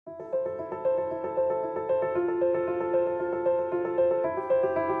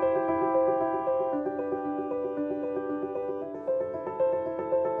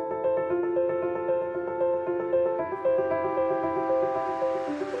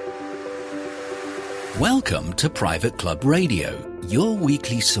Welcome to Private Club Radio, your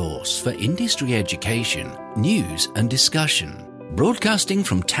weekly source for industry education, news and discussion. Broadcasting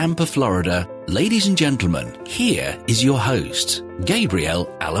from Tampa, Florida, ladies and gentlemen, here is your host, Gabriel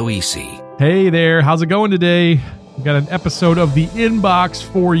Aloisi. Hey there, how's it going today? We've got an episode of The Inbox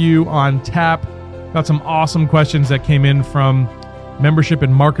for you on tap. Got some awesome questions that came in from membership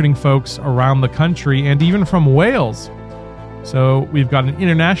and marketing folks around the country and even from Wales. So we've got an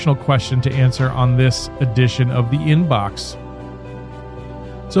international question to answer on this edition of The Inbox.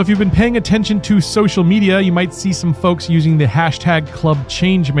 So if you've been paying attention to social media, you might see some folks using the hashtag Club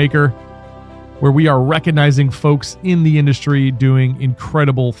Changemaker, where we are recognizing folks in the industry doing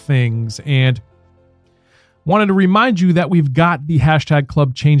incredible things. And wanted to remind you that we've got the hashtag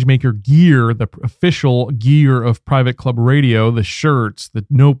Club Changemaker gear, the official gear of Private Club Radio, the shirts, the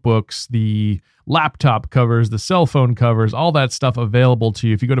notebooks, the laptop covers, the cell phone covers, all that stuff available to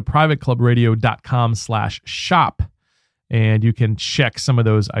you. If you go to privateclubradio.com/shop, and you can check some of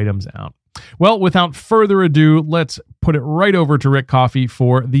those items out. Well, without further ado, let's put it right over to Rick Coffey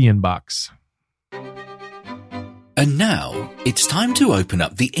for The Inbox. And now, it's time to open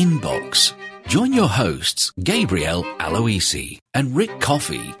up The Inbox. Join your hosts, Gabriel Aloisi and Rick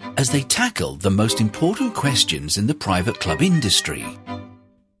Coffey, as they tackle the most important questions in the private club industry.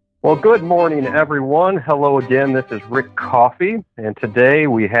 Well, good morning, everyone. Hello again. This is Rick Coffey, and today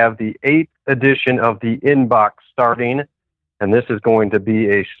we have the 8th edition of The Inbox starting, and this is going to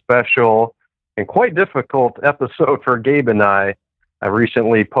be a special and quite difficult episode for Gabe and I. I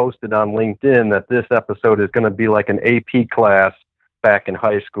recently posted on LinkedIn that this episode is going to be like an AP class back in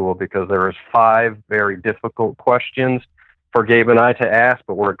high school because there is 5 very difficult questions for Gabe and I to ask,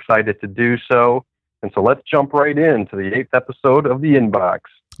 but we're excited to do so. And so let's jump right into the 8th episode of The Inbox.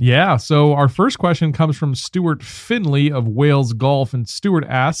 Yeah, so our first question comes from Stuart Finley of Wales Golf, and Stuart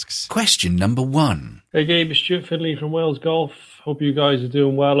asks, question number 1. Hey Gabe, it's Stuart Finley from Wales Golf. Hope you guys are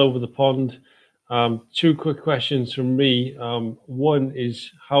doing well over the pond. 2 quick questions from me. One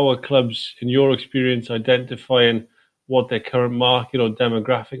is, how are clubs, in your experience, identifying what their current market or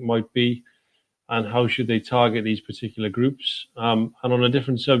demographic might be, and how should they target these particular groups? And on a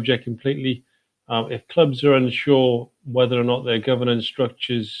different subject completely, if clubs are unsure whether or not their governance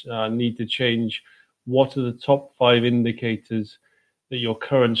structures need to change, what are the top 5 indicators that your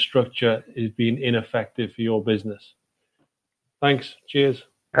current structure is being ineffective for your business? Thanks. Cheers.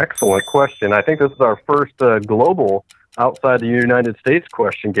 Excellent question. I think this is our first global outside the United States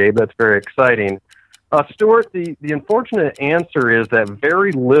question, Gabe. That's very exciting. Stuart, the unfortunate answer is that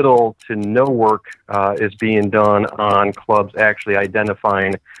very little to no work is being done on clubs actually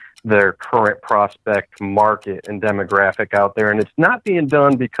identifying their current prospect market and demographic out there. And it's not being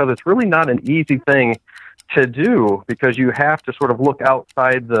done because it's really not an easy thing to do, because you have to sort of look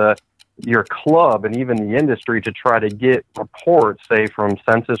outside your club and even the industry to try to get reports, say from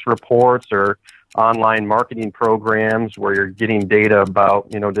census reports or online marketing programs where you're getting data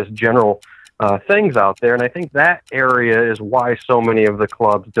about, just general things out there. And I think that area is why so many of the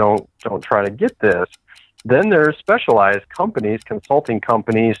clubs don't try to get this. Then there's specialized companies, consulting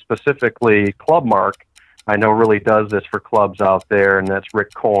companies, specifically Clubmark, I know really does this for clubs out there, and that's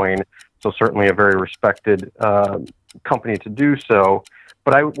Rick Coyne, so certainly a very respected company to do so.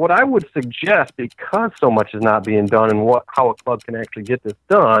 But what I would suggest, because so much is not being done and how a club can actually get this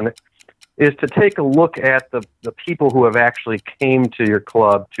done, is to take a look at the people who have actually came to your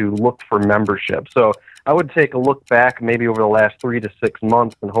club to look for membership. So I would take a look back maybe over the last 3 to 6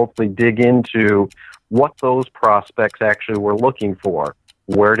 months and hopefully dig into what those prospects actually were looking for.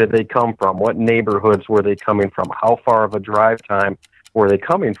 Where did they come from? What neighborhoods were they coming from? How far of a drive time were they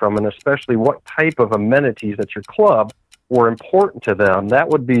coming from? And especially what type of amenities at your club were important to them. That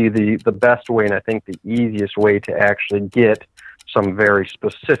would be the best way, and I think the easiest way to actually get some very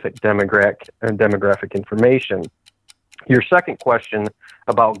specific demographic information. Your second question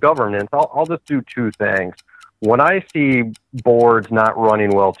about governance, I'll just do 2 things. When I see boards not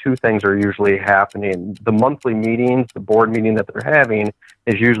running well, 2 things are usually happening. The monthly meetings, the board meeting that they're having,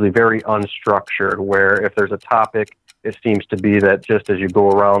 is usually very unstructured, where if there's a topic, it seems to be that just as you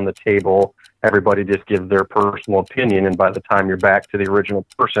go around the table, everybody just gives their personal opinion, and by the time you're back to the original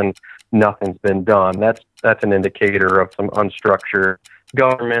person, nothing's been done. That's an indicator of some unstructured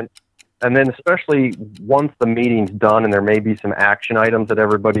government. And then especially once the meeting's done and there may be some action items that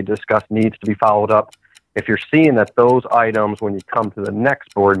everybody discussed needs to be followed up, if you're seeing that those items, when you come to the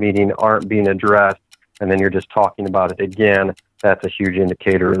next board meeting, aren't being addressed, and then you're just talking about it again, that's a huge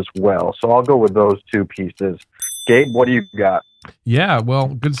indicator as well. So I'll go with those 2 pieces. Gabe, what do you got? Yeah, well,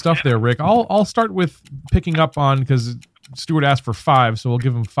 good stuff there, Rick. I'll start with picking up on, because Stuart asked for 5, so we'll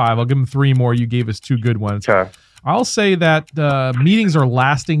give him 5. I'll give him 3 more. You gave us 2 good ones. Okay. I'll say that meetings are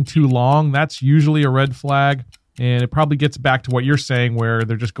lasting too long. That's usually a red flag. And it probably gets back to what you're saying where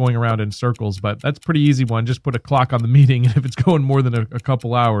they're just going around in circles. But that's a pretty easy one. Just put a clock on the meeting. And if it's going more than a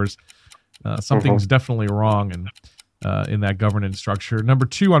couple hours, something's definitely wrong in that governance structure. Number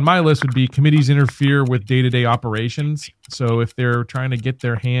 2 on my list would be committees interfere with day-to-day operations. So if they're trying to get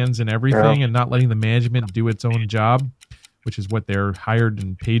their hands in everything and not letting the management do its own job, which is what they're hired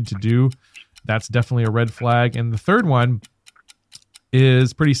and paid to do, that's definitely a red flag. And the third one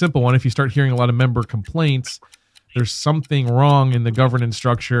is pretty simple one. If you start hearing a lot of member complaints, there's something wrong in the governance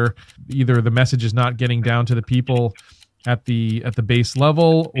structure. Either the message is not getting down to the people at the base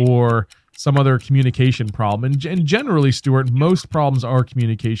level, or some other communication problem. And generally, Stuart, most problems are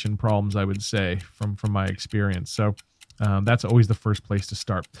communication problems, I would say, from my experience. So that's always the first place to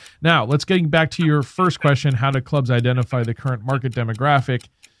start. Now, let's get back to your first question, how do clubs identify the current market demographic?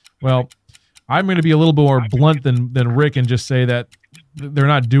 Well, I'm going to be a little bit more blunt than Rick and just say that they're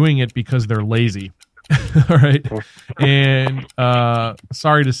not doing it because they're lazy. All right. And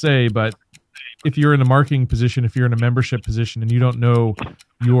sorry to say, but if you're in a marketing position, if you're in a membership position and you don't know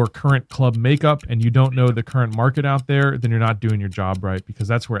your current club makeup and you don't know the current market out there, then you're not doing your job right, because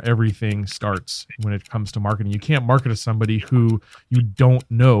that's where everything starts when it comes to marketing. You can't market to somebody who you don't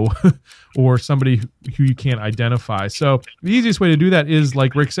know or somebody who you can't identify. So the easiest way to do that is,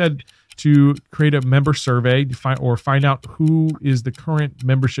 like Rick said, to create a member survey to find out who is the current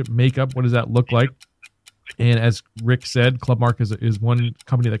membership makeup. What does that look like? And as Rick said, ClubMark is one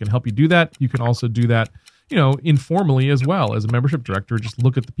company that can help you do that. You can also do that, informally as well. As a membership director, just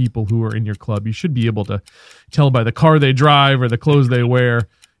look at the people who are in your club. You should be able to tell by the car they drive or the clothes they wear,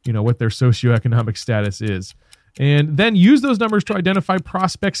 what their socioeconomic status is. And then use those numbers to identify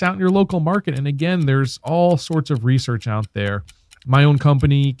prospects out in your local market. And again, there's all sorts of research out there. My own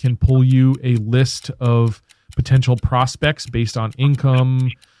company can pull you a list of potential prospects based on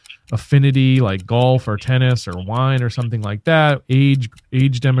income, affinity, like golf or tennis or wine or something like that, age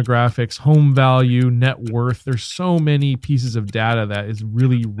demographics, home value, net worth. There's so many pieces of data that is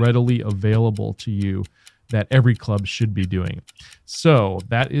really readily available to you that every club should be doing. So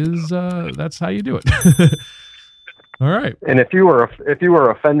that's how you do it. All right. And if you were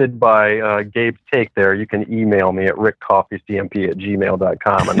offended by Gabe's take there, you can email me at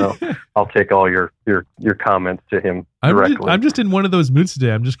rickcoffeecmp@gmail.com, and I'll take all your comments to him directly. I'm just in one of those moods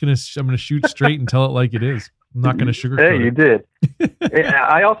today. I'm gonna shoot straight and tell it like it is. I'm not gonna sugarcoat it. Hey, you did.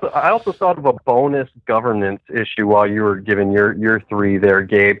 I also thought of a bonus governance issue while you were giving your 3 there,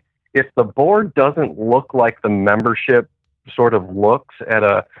 Gabe. If the board doesn't look like the membership sort of looks at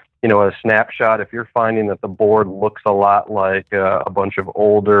a snapshot, if you're finding that the board looks a lot like a bunch of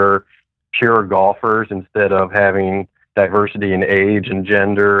older, pure golfers instead of having diversity in age and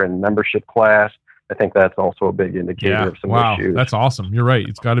gender and membership class, I think that's also a big indicator of some issues. That's awesome. You're right.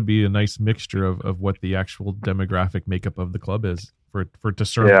 It's got to be a nice mixture of what the actual demographic makeup of the club is for it to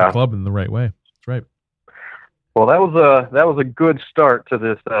serve the club in the right way. That's right. Well, that was a good start to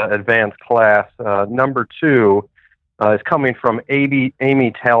this advanced class. Number 2 is coming from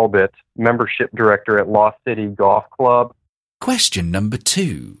Amy Talbot, membership director at Lost City Golf Club. Question number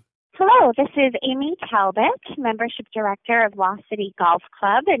 2. Hello, this is Amy Talbot, membership director of Lost City Golf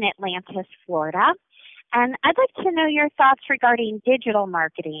Club in Atlantis, Florida. And I'd like to know your thoughts regarding digital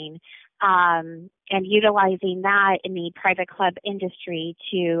marketing and utilizing that in the private club industry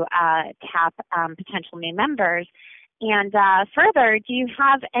to tap potential new members. And further, do you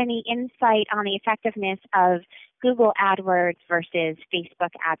have any insight on the effectiveness of Google AdWords versus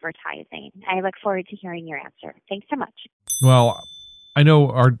Facebook advertising? I look forward to hearing your answer. Thanks so much. Well, I know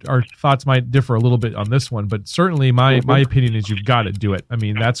our thoughts might differ a little bit on this one, but certainly my opinion is you've got to do it. I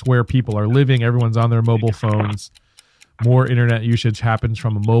mean, that's where people are living. Everyone's on their mobile phones. More internet usage happens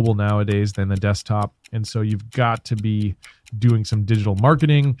from a mobile nowadays than the desktop. And so you've got to be doing some digital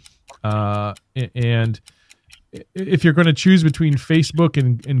marketing. And if you're going to choose between Facebook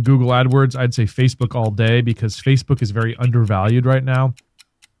and Google AdWords, I'd say Facebook all day, because Facebook is very undervalued right now.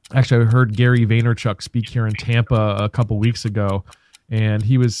 Actually, I heard Gary Vaynerchuk speak here in Tampa a couple weeks ago, and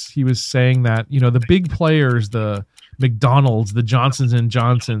he was saying that, the big players, the McDonald's, the Johnsons and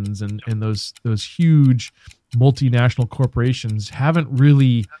Johnsons, and those huge multinational corporations haven't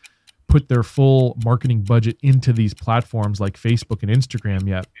really put their full marketing budget into these platforms like Facebook and Instagram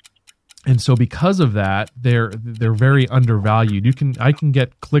yet. And so because of that, they're very undervalued. I can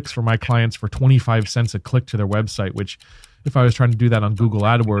get clicks for my clients for 25 cents a click to their website, which if I was trying to do that on Google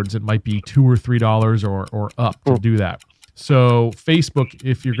AdWords, it might be $2 or $3 or up to do that. So Facebook,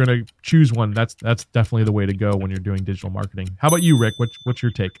 if you're going to choose one, that's definitely the way to go when you're doing digital marketing. How about you, Rick? What's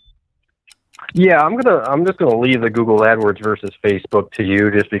your take? Yeah, I'm just gonna leave the Google AdWords versus Facebook to you,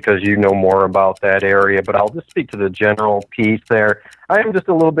 just because you know more about that area. But I'll just speak to the general piece there. I am just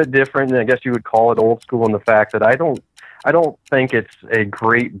a little bit different, and I guess you would call it old school in the fact that I don't think it's a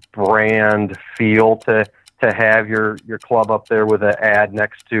great brand feel to have your club up there with an ad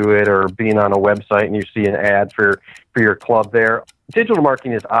next to it, or being on a website and you see an ad for your club there. Digital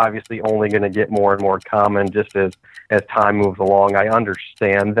marketing is obviously only going to get more and more common just as time moves along. I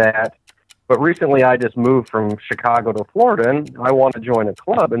understand that. But recently I just moved from Chicago to Florida, and I want to join a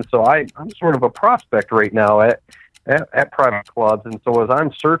club. And so I'm sort of a prospect right now at private clubs. And so as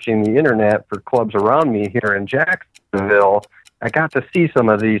I'm searching the internet for clubs around me here in Jacksonville, I got to see some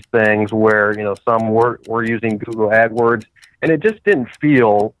of these things where, some were using Google AdWords, and it just didn't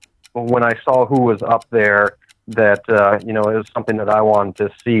feel, when I saw who was up there, that, it was something that I wanted to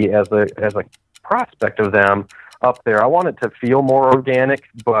see as a prospect of them up there. I want it to feel more organic,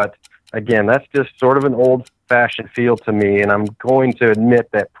 but again, that's just sort of an old-fashioned feel to me, and I'm going to admit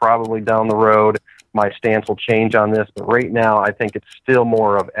that probably down the road my stance will change on this, but right now I think it's still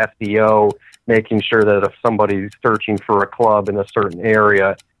more of SEO, making sure that if somebody's searching for a club in a certain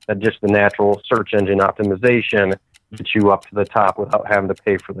area, that just the natural search engine optimization gets you up to the top without having to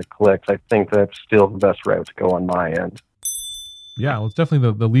pay for the clicks. I think that's still the best route to go on my end. Yeah, well, it's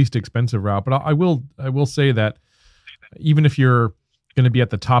definitely the least expensive route, but I will say that even if you're going to be at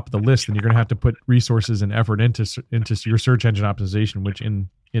the top of the list, then you're going to have to put resources and effort into your search engine optimization, which in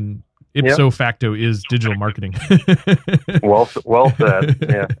ipso facto is digital marketing. Well said.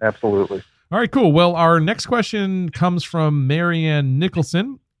 Yeah, absolutely. All right, cool. Well, our next question comes from Marianne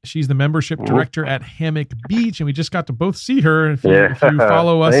Nicholson. She's the membership director at Hammock Beach, and we just got to both see her. If you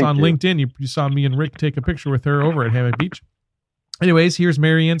follow us on LinkedIn, you saw me and Rick take a picture with her over at Hammock Beach. Anyways, here's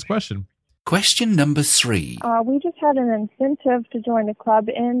Marianne's question. Question number 3. We just had an incentive to join the club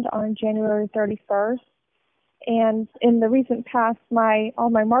end on January 31st. And in the recent past, all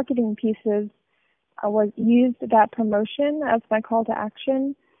my marketing pieces used that promotion as my call to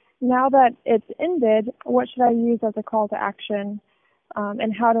action. Now that it's ended, what should I use as a call to action?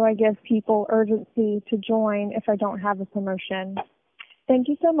 And how do I give people urgency to join if I don't have a promotion? Thank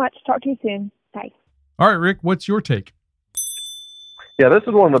you so much. Talk to you soon. Bye. All right, Rick, what's your take? Yeah, this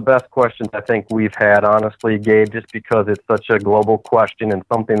is one of the best questions I think we've had, honestly, Gabe, just because it's such a global question and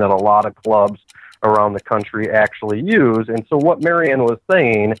something that a lot of clubs around the country actually use. And so what Marianne was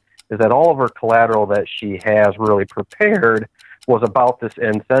saying is that all of her collateral that she has really prepared was about this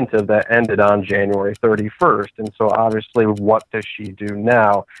incentive that ended on January 31st. And so obviously, what does she do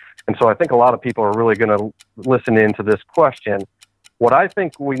now? And so I think a lot of people are really going to listen into this question. What I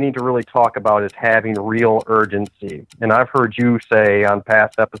think we need to really talk about is having real urgency. And I've heard you say on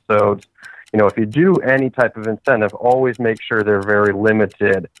past episodes, if you do any type of incentive, always make sure they're very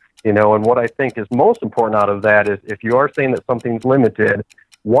limited. And what I think is most important out of that is if you are saying that something's limited,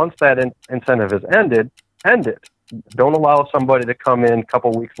 once that incentive is ended, end it. Don't allow somebody to come in a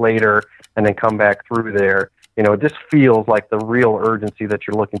couple weeks later and then come back through there. It just feels like the real urgency that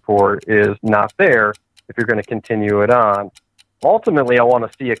you're looking for is not there if you're going to continue it on. Ultimately, I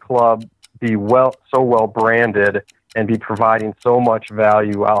want to see a club be so well branded and be providing so much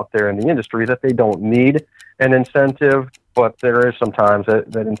value out there in the industry that they don't need an incentive, but there is sometimes that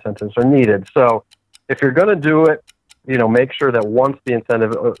incentives are needed. So if you're going to do it, make sure that once the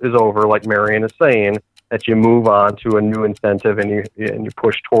incentive is over, like Marianne is saying, that you move on to a new incentive and you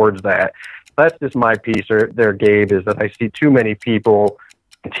push towards that. That's just my piece there, Gabe, is that I see too many people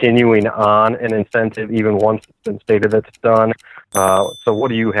continuing on an incentive even once it's been stated that it's done. So what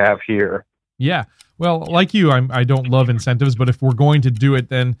do you have here? Yeah. Well, like you, I don't love incentives, but if we're going to do it,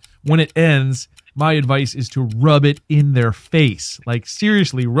 then when it ends, my advice is to rub it in their face. Like,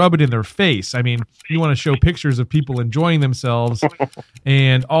 seriously, rub it in their face. I mean, you want to show pictures of people enjoying themselves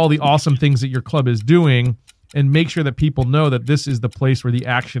and all the awesome things that your club is doing, and make sure that people know that this is the place where the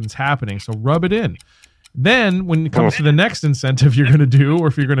action's happening. So rub it in. Then when it comes to the next incentive you're going to do, or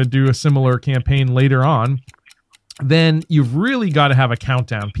if you're going to do a similar campaign later on, then you've really got to have a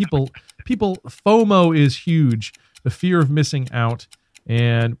countdown. People, FOMO is huge, the fear of missing out.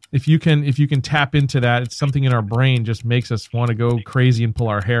 And if you can tap into that, it's something in our brain just makes us want to go crazy and pull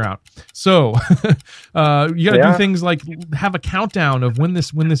our hair out. So you got to do things like have a countdown of when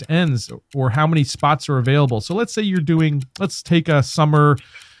this ends or how many spots are available. So let's say let's take a summer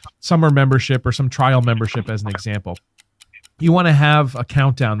membership or some trial membership as an example. You want to have a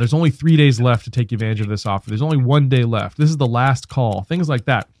countdown. There's only 3 days left to take advantage of this offer. There's only 1 day left. This is the last call, things like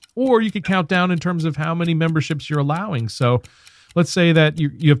that. or you could count down in terms of how many memberships you're allowing. So let's say that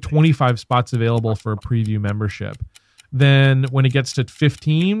you have 25 spots available for a preview membership. Then when it gets to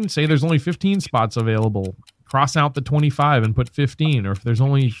 15, say there's only 15 spots available, cross out the 25 and put 15. Or if there's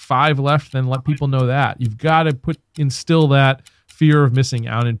only 5 left, then let people know that. You've got to instill that fear of missing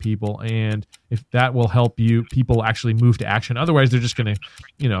out in people. And if that will help people actually move to action. Otherwise, they're just going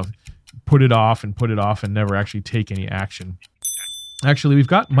to, put it off and never actually take any action. Actually, we've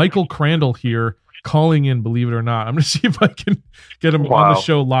got Michael Crandall here calling in, believe it or not. I'm going to see if I can get him on the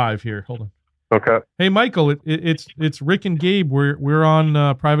show live here. Hold on. Okay. Hey, Michael, it's Rick and Gabe. We're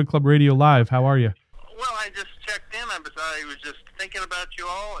on Private Club Radio Live. How are you? Well, I just checked in. I was just thinking about you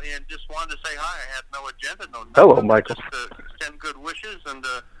all and just wanted to say hi. I had no agenda, no nothing. Hello, Michael. Just to extend good wishes and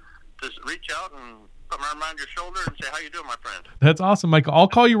just reach out and put my arm around your shoulder and say, how you doing, my friend? That's awesome, Michael. I'll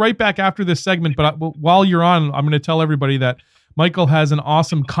call you right back after this segment, but while you're on, I'm going to tell everybody that Michael has an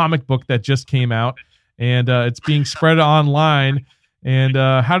awesome comic book that just came out, and it's being spread online. And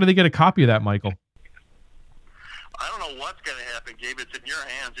how do they get a copy of that, Michael? I don't know what's going to happen, Gabe. It's in your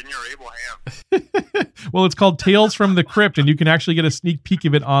hands, in your able hands. Well, it's called Tales from the Crypt, and you can actually get a sneak peek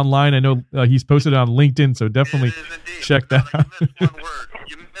of it online. I know he's posted it on LinkedIn, so definitely check that out. You missed one word.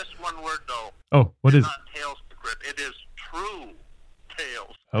 You missed one word, though. Oh, what is it? It's not Tales from the Crypt. It is True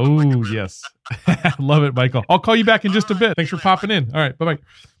Tales. Oh, yes. Love it, Michael. I'll call you back in just a bit. Thanks for popping in. All right, bye-bye.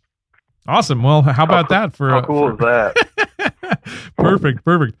 Awesome. Well, how about that? How cool is that? Perfect.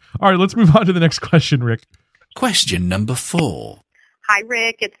 All right, let's move on to the next question, Rick. Question number 4. Hi,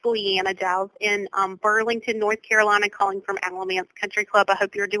 Rick. It's Leanna Giles in Burlington, North Carolina, calling from Alamance Country Club. I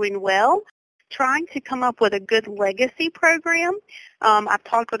hope you're doing well. Trying to come up with a good legacy program. I've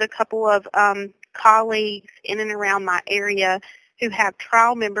talked with a couple of colleagues in and around my area who have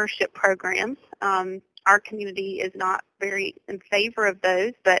trial membership programs. Our community is not very in favor of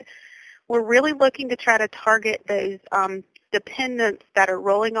those, but we're really looking to try to target those dependents that are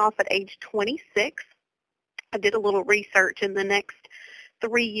rolling off at age 26. I did a little research. In the next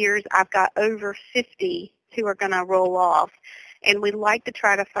 3 years, I've got over 50 who are going to roll off, and we'd like to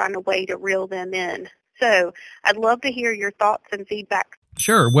try to find a way to reel them in. So I'd love to hear your thoughts and feedback.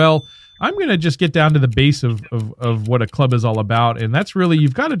 Sure. Well, I'm going to just get down to the base of what a club is all about, and that's really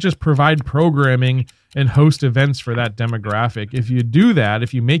you've got to just provide programming and host events for that demographic. If you do that,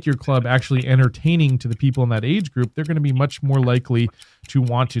 if you make your club actually entertaining to the people in that age group, they're going to be much more likely to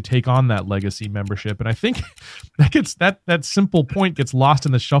want to take on that legacy membership. And I think that gets that simple point gets lost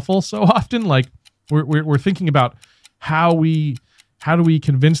in the shuffle so often. Like we're thinking about how do we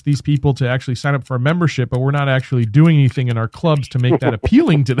convince these people to actually sign up for a membership, but we're not actually doing anything in our clubs to make that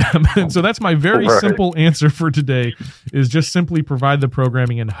appealing to them. And so that's my very simple answer for today is just simply provide the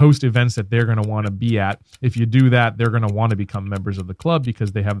programming and host events that they're going to want to be at. If you do that, they're going to want to become members of the club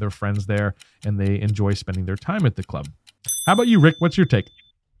because they have their friends there and they enjoy spending their time at the club. How about you, Rick? What's your take?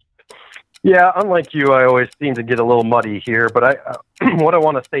 Yeah, unlike you, I always seem to get a little muddy here, but what I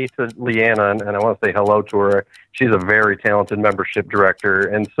want to say to Leanna, and I want to say hello to her, she's a very talented membership director,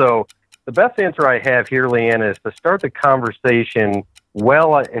 and so the best answer I have here, Leanna, is to start the conversation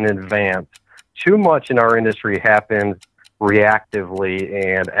well in advance. Too much in our industry happens reactively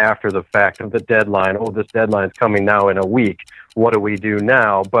and after the fact of the deadline. Oh, this deadline's coming now in a week. What do we do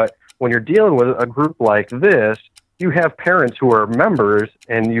now? But when you're dealing with a group like this, you have parents who are members,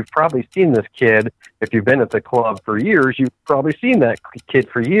 and you've probably seen this kid. If you've been at the club for years, you've probably seen that kid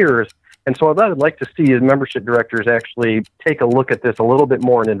for years. And so what I'd like to see is membership directors actually take a look at this a little bit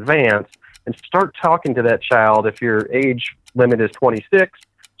more in advance and start talking to that child. If your age limit is 26,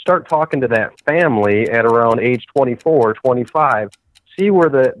 start talking to that family at around age 24, 25. See where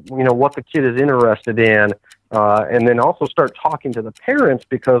what the kid is interested in, and then also start talking to the parents,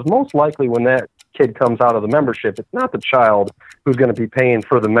 because most likely when that kid comes out of the membership, it's not the child who's going to be paying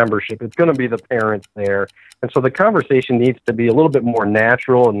for the membership. It's going to be the parents there. And so the conversation needs to be a little bit more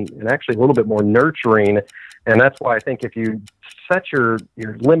natural and actually a little bit more nurturing. And that's why I think if you set your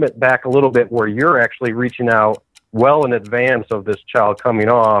limit back a little bit where you're actually reaching out well in advance of this child coming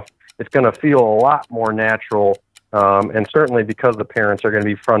off, it's going to feel a lot more natural. And certainly because the parents are going to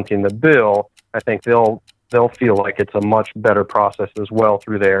be fronting the bill, I think they'll feel like it's a much better process as well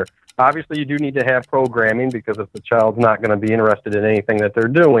through there. Obviously, you do need to have programming, because if the child's not going to be interested in anything that they're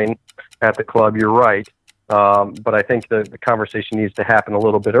doing at the club, you're right. But I think the conversation needs to happen a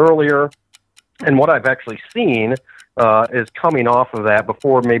little bit earlier. And what I've actually seen is coming off of that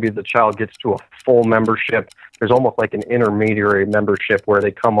before maybe the child gets to a full membership. There's almost like an intermediary membership where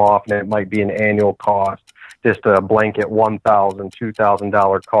they come off and it might be an annual cost, just a blanket $1,000,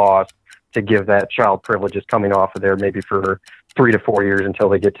 $2,000 cost to give that child privileges coming off of there maybe for 3 to 4 years until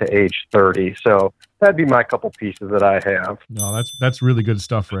they get to age 30. So that'd be my couple pieces that I have. No, that's really good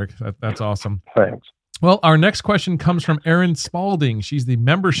stuff, Rick. That's awesome. Thanks. Well, our next question comes from Erin Spalding. She's the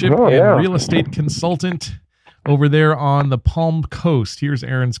membership and real estate consultant over there on the Palm Coast. Here's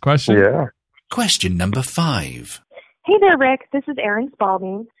Erin's question. Yeah. Question number 5. Hey there, Rick. This is Erin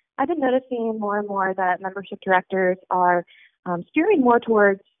Spalding. I've been noticing more and more that membership directors are steering more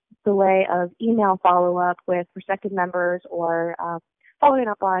towards the way of email follow-up with prospective members or following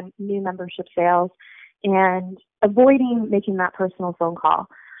up on new membership sales and avoiding making that personal phone call.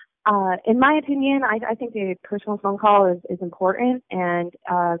 In my opinion, I think the personal phone call is important and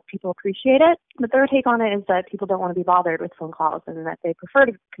people appreciate it. But their take on it is that people don't want to be bothered with phone calls and that they prefer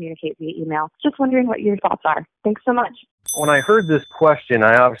to communicate via email. Just wondering what your thoughts are. Thanks so much. When I heard this question,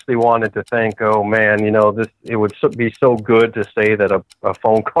 I obviously wanted to think, oh man, it would be so good to say that a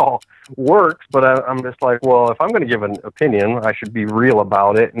phone call works, but I'm just like, well, if I'm going to give an opinion, I should be real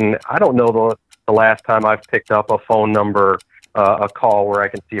about it. And I don't know the last time I've picked up a phone number, a call where I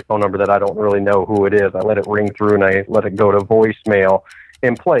can see a phone number that I don't really know who it is. I let it ring through and I let it go to voicemail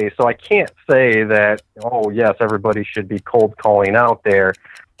in place. So I can't say that, oh yes, everybody should be cold calling out there.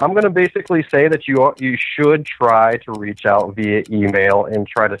 I'm going to basically say that you should try to reach out via email and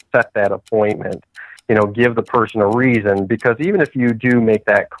try to set that appointment. Give the person a reason, because even if you do make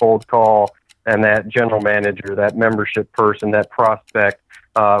that cold call and that general manager, that membership person, that prospect,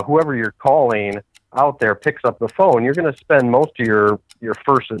 whoever you're calling out there picks up the phone, you're going to spend most of your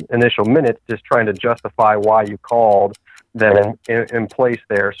first initial minutes just trying to justify why you called them in place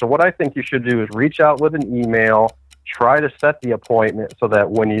there. So what I think you should do is reach out with an email, try to set the appointment so that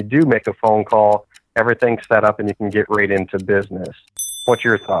when you do make a phone call, everything's set up and you can get right into business. What's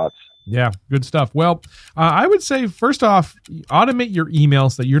your thoughts? Yeah, good stuff. Well, I would say, first off, automate your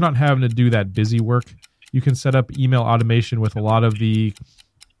emails so that you're not having to do that busy work. You can set up email automation with a lot of the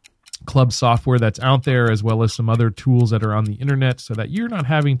club software that's out there, as well as some other tools that are on the internet, so that you're not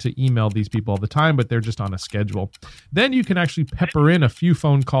having to email these people all the time, but they're just on a schedule. Then you can actually pepper in a few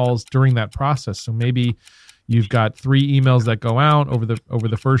phone calls during that process. So maybe you've got 3 emails that go out over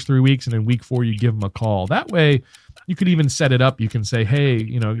the first 3 weeks, and in week 4 you give them a call. That way, you could even set it up. You can say,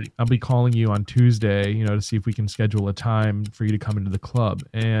 hey, I'll be calling you on Tuesday, to see if we can schedule a time for you to come into the club.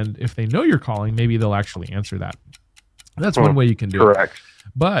 And if they know you're calling, maybe they'll actually answer that. That's one way you can do it.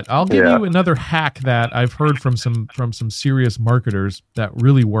 But I'll give you another hack that I've heard from some serious marketers that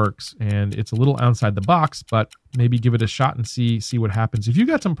really works, and it's a little outside the box, but maybe give it a shot and see what happens. If you've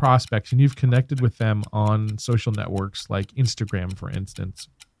got some prospects and you've connected with them on social networks like Instagram, for instance,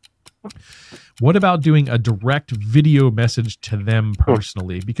 what about doing a direct video message to them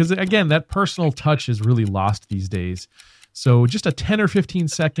personally? Because again, that personal touch is really lost these days. So just a 10 or 15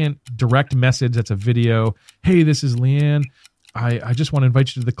 second direct message that's a video. Hey, this is Leanne. I just want to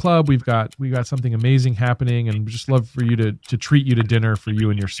invite you to the club. We've got something amazing happening, and we'd just love for you to treat you to dinner for you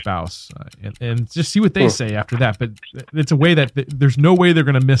and your spouse, and just see what they say after that. But it's a way that there's no way they're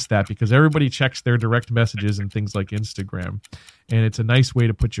going to miss that, because everybody checks their direct messages and things like Instagram, and it's a nice way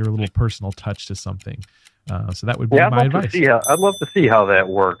to put your little personal touch to something. So that would be my advice. I'd love to see how that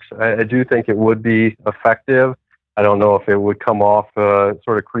works. I do think it would be effective. I don't know if it would come off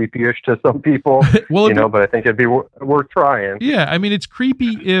sort of creepy-ish to some people, but I think it'd be worth trying. Yeah, I mean, it's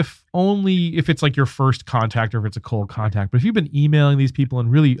creepy if it's like your first contact or if it's a cold contact. But if you've been emailing these people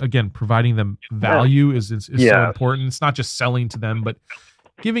and really, again, providing them value is so important. It's not just selling to them, but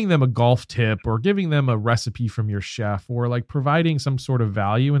giving them a golf tip or giving them a recipe from your chef, or like providing some sort of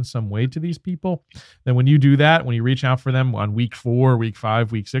value in some way to these people. Then when you do that, when you reach out for them on week 4, week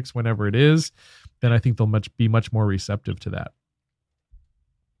 5, week 6, whenever it is, then I think they'll be much more receptive to that.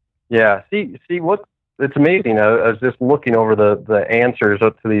 Yeah. See what it's amazing. I was just looking over the answers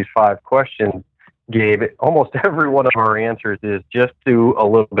up to these 5 questions, Gabe. Almost every one of our answers is just do a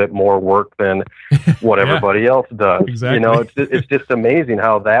little bit more work than what everybody else does. Exactly. It's just amazing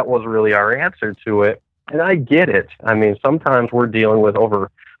how that was really our answer to it. And I get it. I mean, sometimes we're dealing with over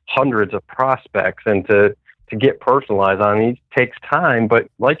hundreds of prospects, and to get personalized on each takes time. But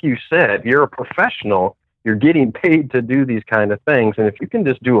like you said, you're a professional. You're getting paid to do these kind of things. And if you can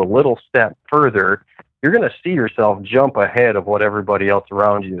just do a little step further, you're going to see yourself jump ahead of what everybody else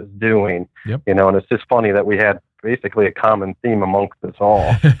around you is doing. Yep. And it's just funny that we had basically a common theme amongst us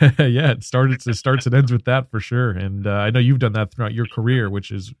all. Yeah, it starts and ends with that for sure. And I know you've done that throughout your career,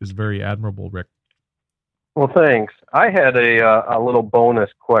 which is very admirable, Rick. Well, thanks. I had a little bonus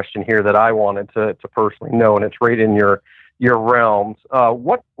question here that I wanted to personally know, and it's right in your realms.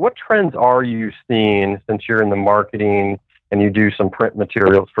 What trends are you seeing, since you're in the marketing and you do some print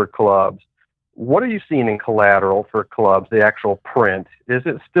materials for clubs? what are you seeing in collateral for clubs, the actual print? Is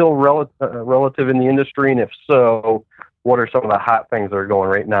it still relative in the industry? And if so, what are some of the hot things that are going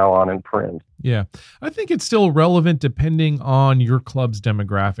right now on in print? Yeah, I think it's still relevant depending on your club's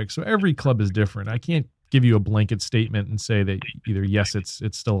demographic. So every club is different. I can't give you a blanket statement and say that either yes, it's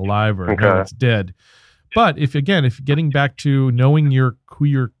still alive, or no, it's dead. But if getting back to knowing who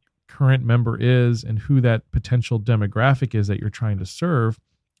your current member is and who that potential demographic is that you're trying to serve,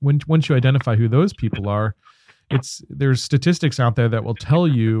 once you identify who those people are, there's statistics out there that will tell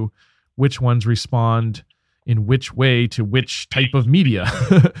you which ones respond in which way to which type of media.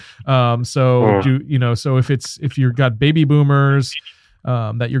 So if you've got baby boomers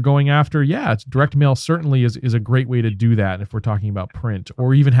that you're going after, it's direct mail certainly is a great way to do that if we're talking about print,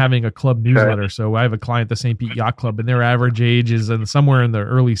 or even having a club newsletter. So I have a client, the St. Pete Yacht Club, and their average age is somewhere in the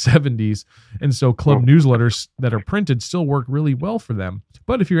early 70s. And so club newsletters that are printed still work really well for them.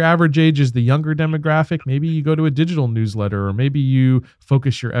 But if your average age is the younger demographic, maybe you go to a digital newsletter, or maybe you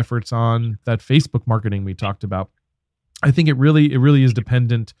focus your efforts on that Facebook marketing we talked about. I think it really is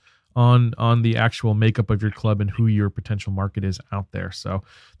dependent on the actual makeup of your club and who your potential market is out there. So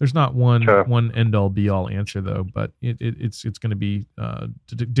there's not one end all be all answer though, but it's going to be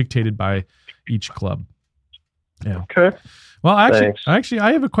dictated by each club. Yeah. Okay. Well, actually,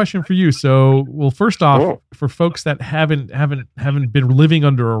 I have a question for you. So, first off, for folks that haven't been living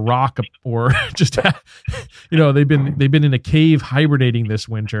under a rock, or just they've been in a cave hibernating this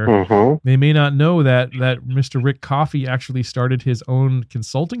winter, they may not know that Mr. Rick Coffey actually started his own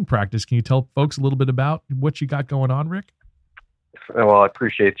consulting practice. Can you tell folks a little bit about what you got going on, Rick? Well, I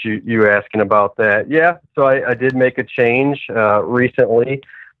appreciate you asking about that. Yeah, so I did make a change recently.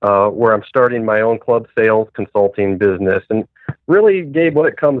 Where I'm starting my own club sales consulting business. And really, Gabe, what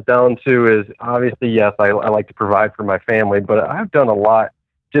it comes down to is obviously, yes, I like to provide for my family, but I've done a lot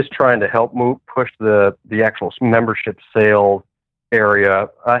just trying to help push the actual membership sales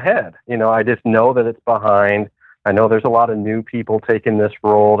area ahead. I just know that it's behind. I know there's a lot of new people taking this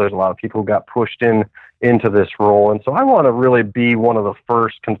role. There's a lot of people who got pushed into this role. And so I want to really be one of the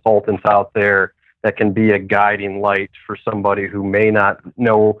first consultants out there that can be a guiding light for somebody who may not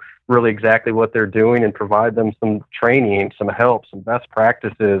know really exactly what they're doing, and provide them some training, some help, some best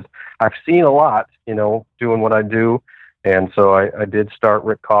practices. I've seen a lot, doing what I do. And so I did start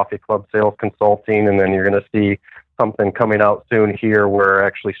Rick Coffey Club Sales Consulting, and then you're going to see something coming out soon here. We're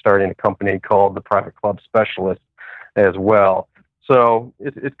actually starting a company called the Private Club Specialist as well. So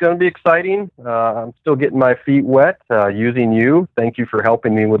it's going to be exciting. I'm still getting my feet wet using you. Thank you for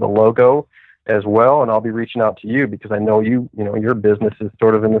helping me with the logo as well, and I'll be reaching out to you because I know your business is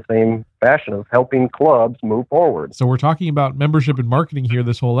sort of in the same fashion of helping clubs move forward. So we're talking about membership and marketing here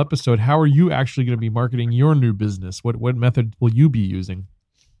this whole episode. How are you actually going to be marketing your new business? What method will you be using?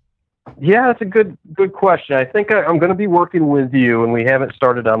 Yeah, that's a good question. I think I'm going to be working with you, and we haven't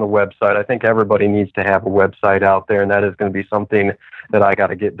started on the website. I think everybody needs to have a website out there, and that is going to be something that I got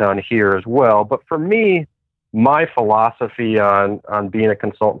to get done here as well. But for me, my philosophy on being a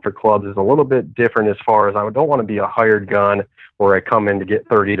consultant for clubs is a little bit different, as far as I don't want to be a hired gun where I come in to get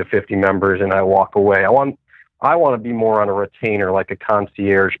 30 to 50 members and I walk away. I want to be more on a retainer, like a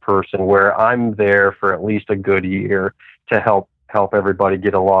concierge person, where I'm there for at least a good year to help everybody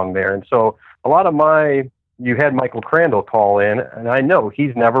get along there. And so a lot of you had Michael Crandall call in, and I know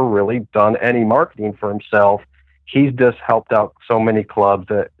he's never really done any marketing for himself. He's just helped out so many clubs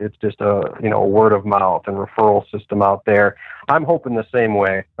that it's just a word of mouth and referral system out there. I'm hoping the same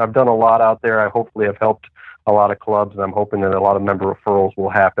way. I've done a lot out there. I hopefully have helped a lot of clubs, and I'm hoping that a lot of member referrals will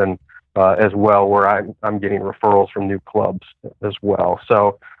happen as well, where I'm getting referrals from new clubs as well.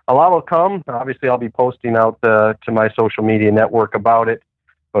 So a lot will come. Obviously, I'll be posting out to my social media network about it,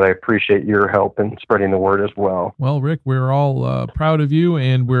 but I appreciate your help in spreading the word as well. Well, Rick, we're all proud of you,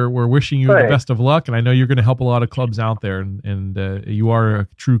 and we're wishing you the best of luck. And I know you're going to help a lot of clubs out there, and you are a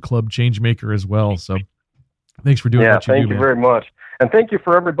true club change maker as well. So thanks for doing what you do. Thank you very much. And thank you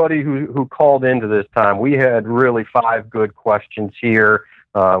for everybody who called into this time. We had really 5 good questions here.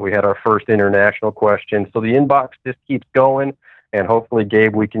 We had our first international question. So the inbox just keeps going, and hopefully,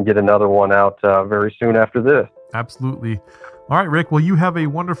 Gabe, we can get another one out very soon after this. Absolutely. All right, Rick. Well, you have a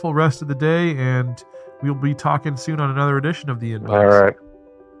wonderful rest of the day, and we'll be talking soon on another edition of The Inbox. All right.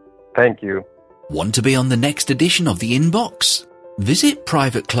 Thank you. Want to be on the next edition of The Inbox? Visit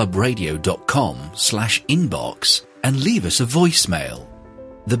privateclubradio.com/inbox and leave us a voicemail.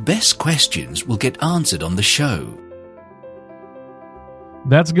 The best questions will get answered on the show.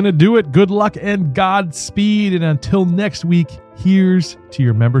 That's going to do it. Good luck and Godspeed. And until next week, here's to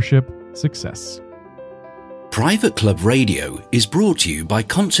your membership success. Private Club Radio is brought to you by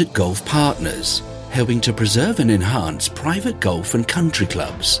Concert Golf Partners, helping to preserve and enhance private golf and country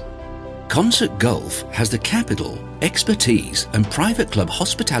clubs. Concert Golf has the capital, expertise and private club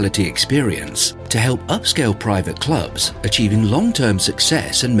hospitality experience to help upscale private clubs achieving long-term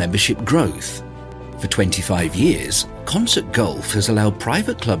success and membership growth. For 25 years, Concert Golf has allowed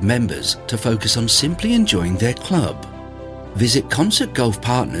private club members to focus on simply enjoying their club. Visit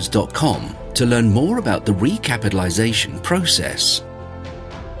concertgolfpartners.com to learn more about the recapitalization process.